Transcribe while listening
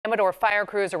Amador fire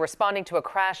crews are responding to a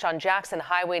crash on Jackson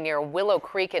Highway near Willow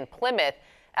Creek in Plymouth.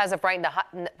 As of right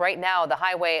now, the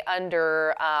highway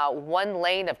under one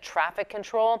lane of traffic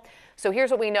control. So here's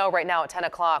what we know right now at 10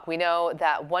 o'clock. We know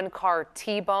that one car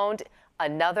T-boned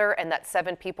another and that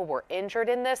 7 people were injured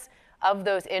in this. Of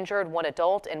those injured, 1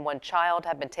 adult and 1 child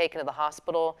have been taken to the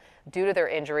hospital due to their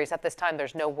injuries. At this time,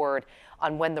 there's no word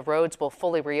on when the roads will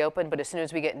fully reopen, but as soon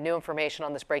as we get new information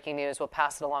on this breaking news, we'll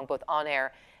pass it along both on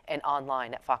air and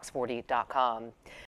online at fox40.com.